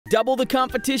Double the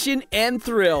competition and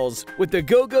thrills with the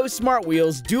Go-Go Smart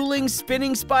Wheels Dueling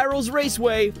Spinning Spirals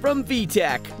Raceway from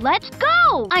VTech. Let's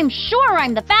go! I'm sure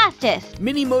I'm the fastest.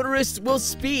 Mini motorists will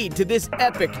speed to this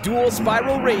epic dual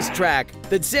spiral racetrack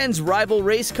that sends rival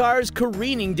race cars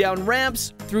careening down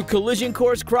ramps, through collision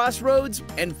course crossroads,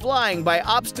 and flying by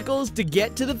obstacles to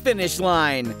get to the finish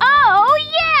line. Oh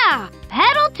yeah!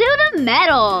 Pedal to the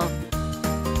metal!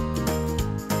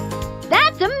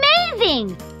 That's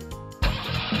amazing!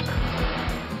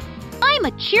 I'm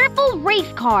a cheerful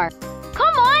race car.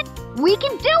 Come on, we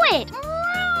can do it!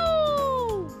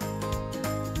 Woo!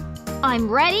 I'm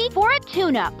ready for a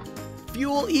tune-up.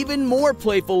 Fuel even more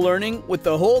playful learning with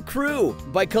the whole crew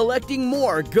by collecting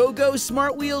more Go-Go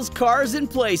Smart Wheels cars and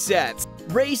play sets.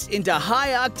 Race into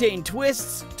high-octane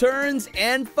twists, turns,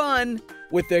 and fun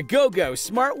with the Go-Go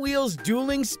Smart Wheels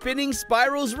Dueling Spinning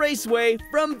Spirals Raceway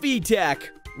from VTech.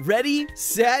 Ready,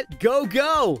 set, go,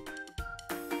 go!